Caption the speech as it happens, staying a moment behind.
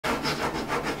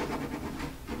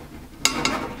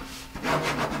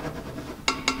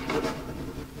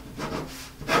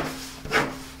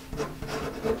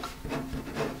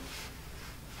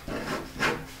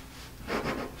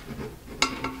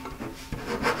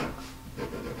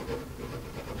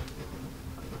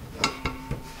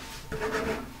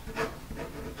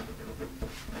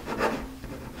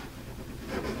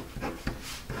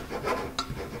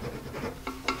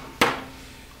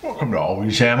welcome to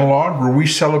Always Analog, where we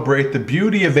celebrate the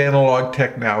beauty of analog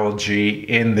technology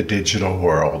in the digital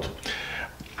world.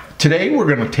 Today we're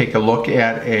going to take a look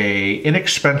at an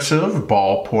inexpensive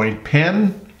ballpoint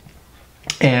pen,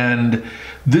 and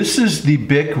this is the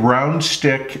Bic Round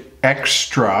Stic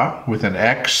Xtra with an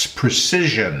X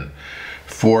Precision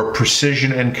for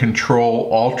precision and control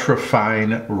ultra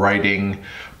fine writing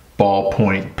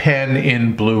ballpoint pen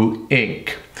in blue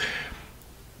ink.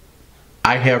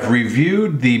 I have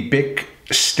reviewed the Bic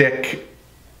stick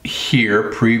here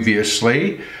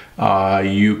previously.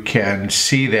 You can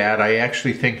see that. I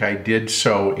actually think I did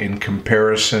so in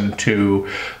comparison to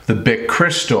the Bic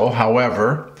Crystal.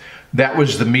 However, that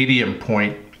was the medium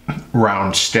point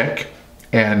round stick,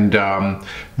 and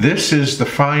this is the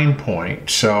fine point.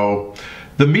 So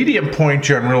the medium point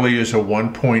generally is a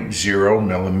 1.0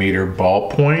 millimeter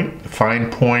ballpoint. The fine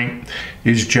point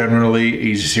is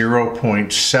generally a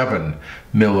 0.7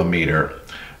 millimeter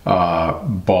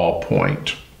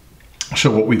ballpoint.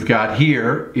 So what we've got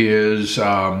here is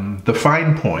the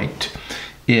fine point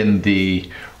in the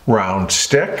round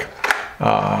stick.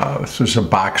 This is a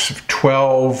box of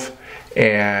 12,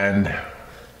 and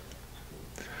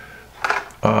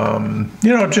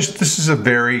this is a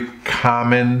very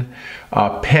common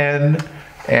pen,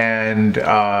 and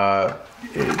a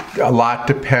lot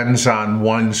depends on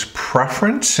one's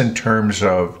preference in terms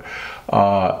of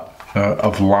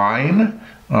line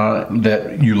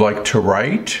that you like to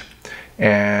write.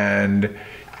 And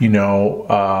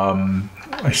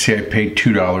I see I paid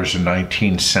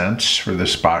 $2.19 for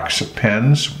this box of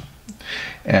pens,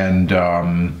 and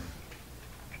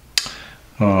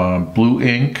blue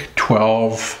ink,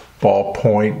 12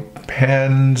 ballpoint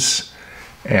pens,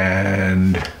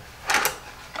 and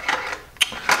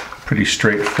pretty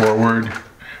straightforward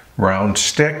round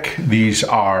stick. These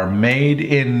are made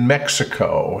in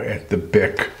Mexico at the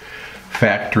Bic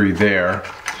factory there.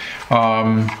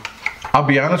 I'll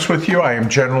be honest with you, I am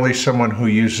generally someone who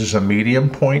uses a medium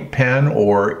point pen,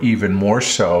 or even more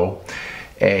so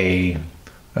a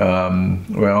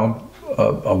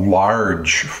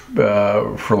large,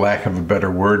 for lack of a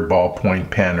better word, ballpoint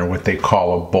pen, or what they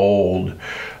call a bold,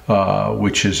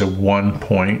 which is a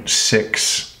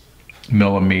 1.6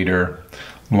 millimeter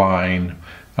line,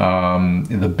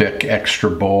 the Bic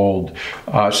Xtra Bold.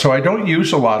 So I don't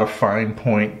use a lot of fine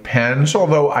point pens,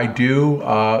 although I do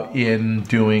in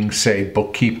doing, say,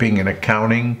 bookkeeping and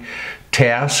accounting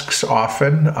tasks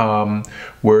often,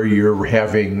 where you're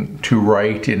having to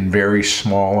write in very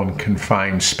small and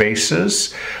confined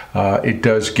spaces. It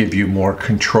does give you more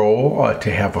control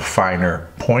to have a finer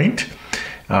point.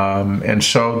 And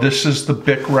so this is the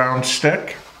Bic Round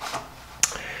Stick,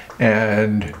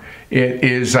 and it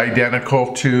is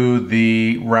identical to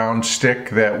the round stick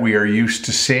that we are used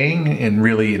to seeing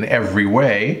in every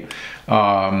way.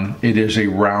 It is a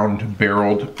round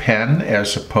barreled pen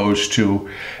as opposed to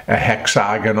a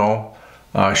hexagonal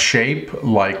shape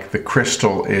like the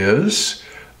Crystal is.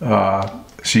 So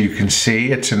you can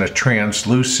see it's in a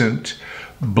translucent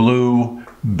blue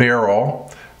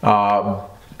barrel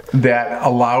that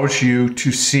allows you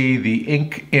to see the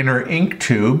inner ink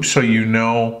tube, so you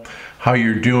know how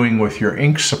you're doing with your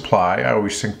ink supply. I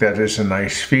always think that is a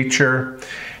nice feature.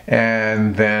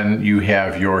 And then you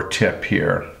have your tip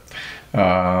here,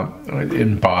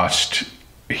 embossed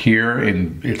here,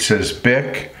 it says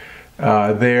Bic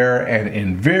there, and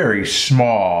in very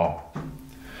small,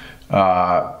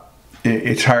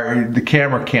 it's hard, the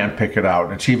camera can't pick it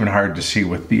out. It's even hard to see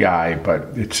with the eye,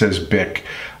 but it says Bic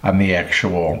on the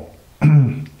actual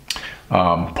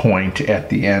point at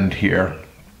the end here.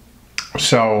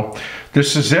 So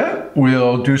this is it.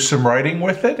 We'll do some writing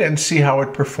with it and see how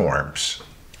it performs.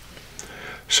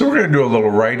 So we're going to do a little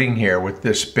writing here with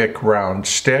this Bic Round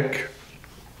Stick.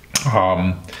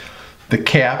 The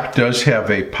cap does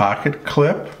have a pocket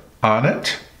clip on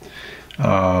it,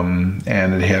 and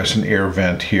it has an air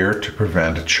vent here to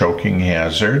prevent a choking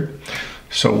hazard.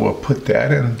 So we'll put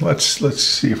that in. Let's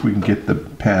see if we can get the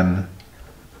pen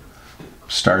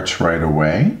starts right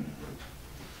away.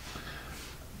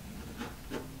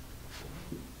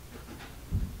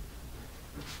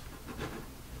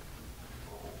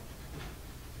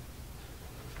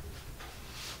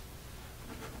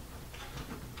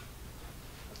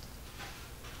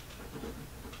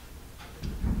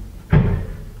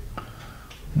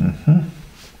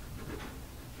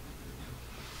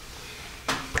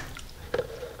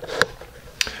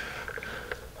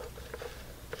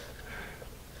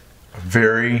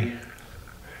 Very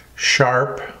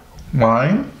sharp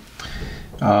line,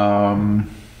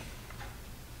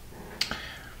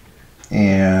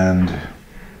 and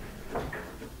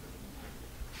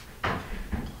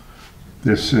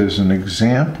this is an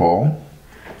example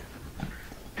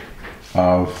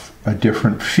of a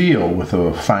different feel with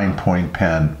a fine point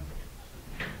pen.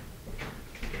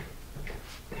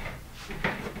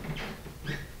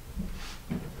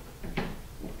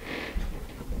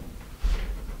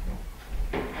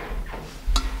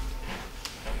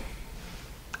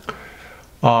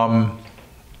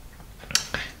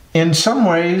 In some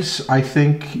ways, I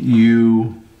think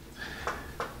you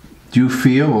do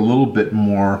feel a little bit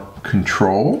more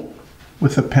control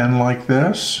with a pen like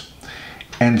this.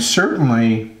 And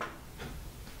certainly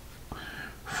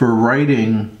for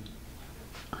writing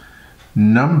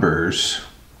numbers,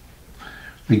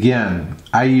 again,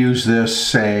 I use this,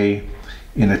 say,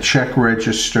 in a check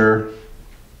register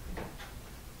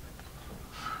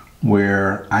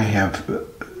where I have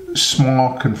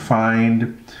small,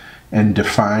 confined, and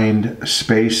defined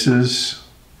spaces.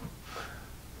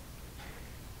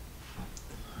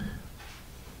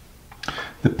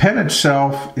 The pen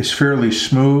itself is fairly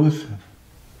smooth.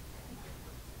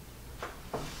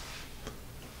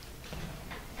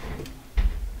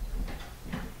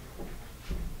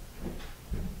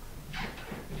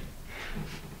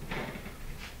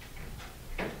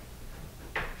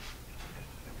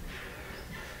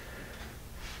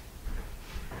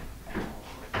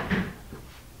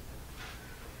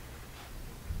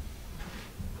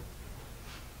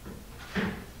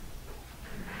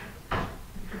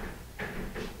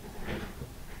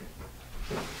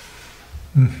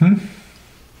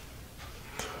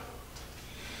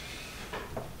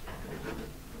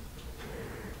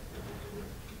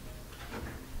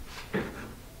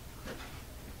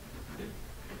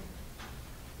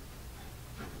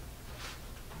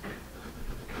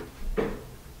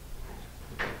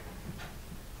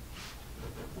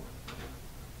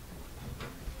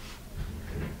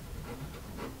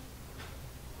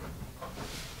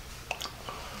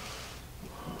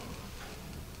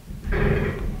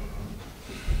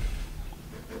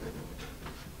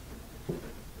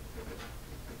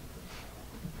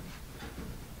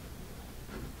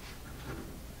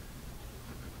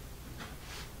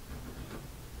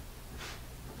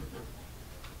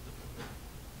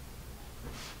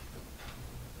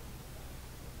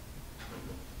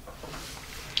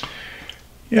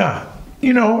 Yeah,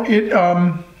 you know,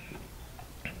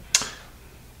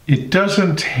 it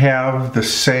doesn't have the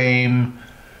same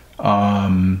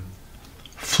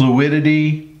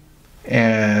fluidity,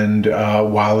 and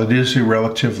while it is a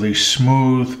relatively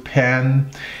smooth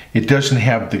pen, it doesn't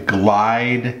have the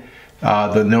glide,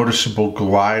 the noticeable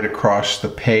glide across the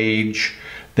page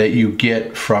that you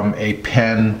get from a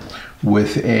pen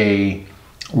with a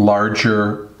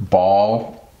larger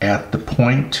ball at the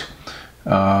point.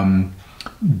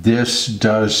 This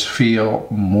does feel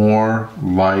more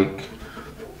like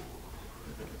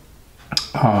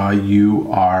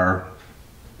you are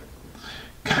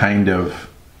kind of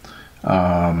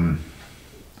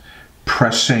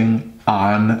pressing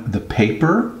on the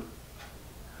paper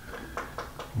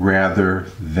rather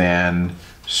than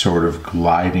sort of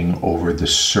gliding over the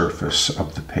surface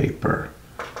of the paper.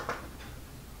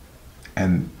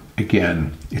 And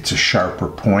again, it's a sharper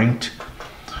point.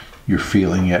 You're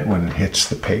feeling it when it hits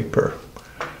the paper.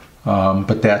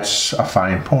 But that's a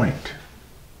fine point.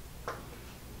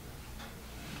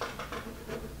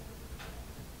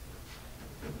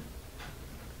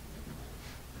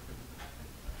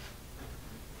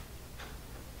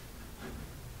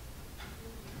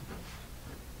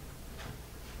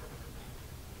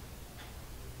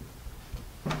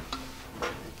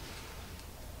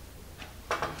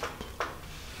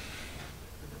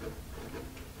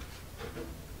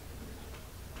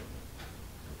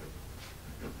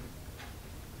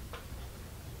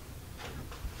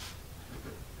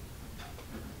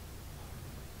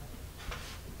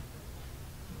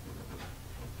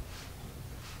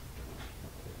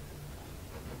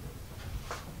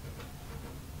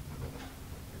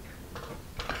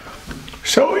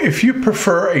 So if you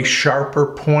prefer a sharper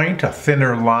point, a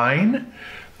thinner line,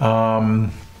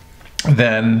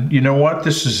 then you know what?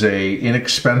 This is a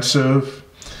inexpensive,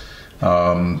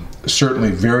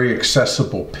 certainly very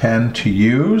accessible pen to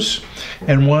use,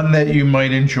 and one that you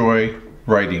might enjoy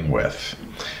writing with.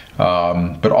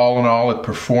 But all in all, it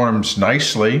performs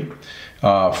nicely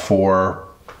for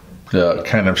the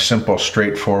kind of simple,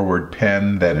 straightforward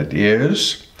pen that it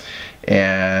is.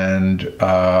 And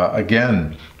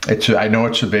again, I know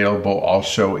it's available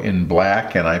also in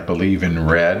black and I believe in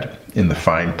red in the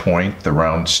fine point, the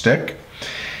round stick.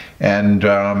 And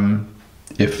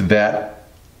if that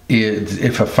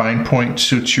if a fine point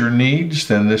suits your needs,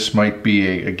 then this might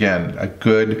be, again, a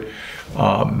good,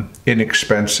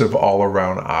 inexpensive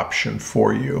all-around option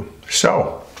for you.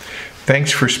 So,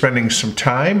 thanks for spending some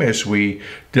time as we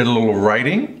did a little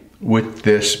writing with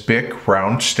this Bic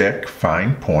Round Stic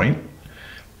fine point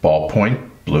ballpoint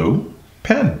blue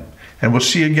pen. And we'll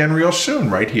see you again real soon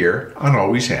right here on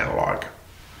Always Analog.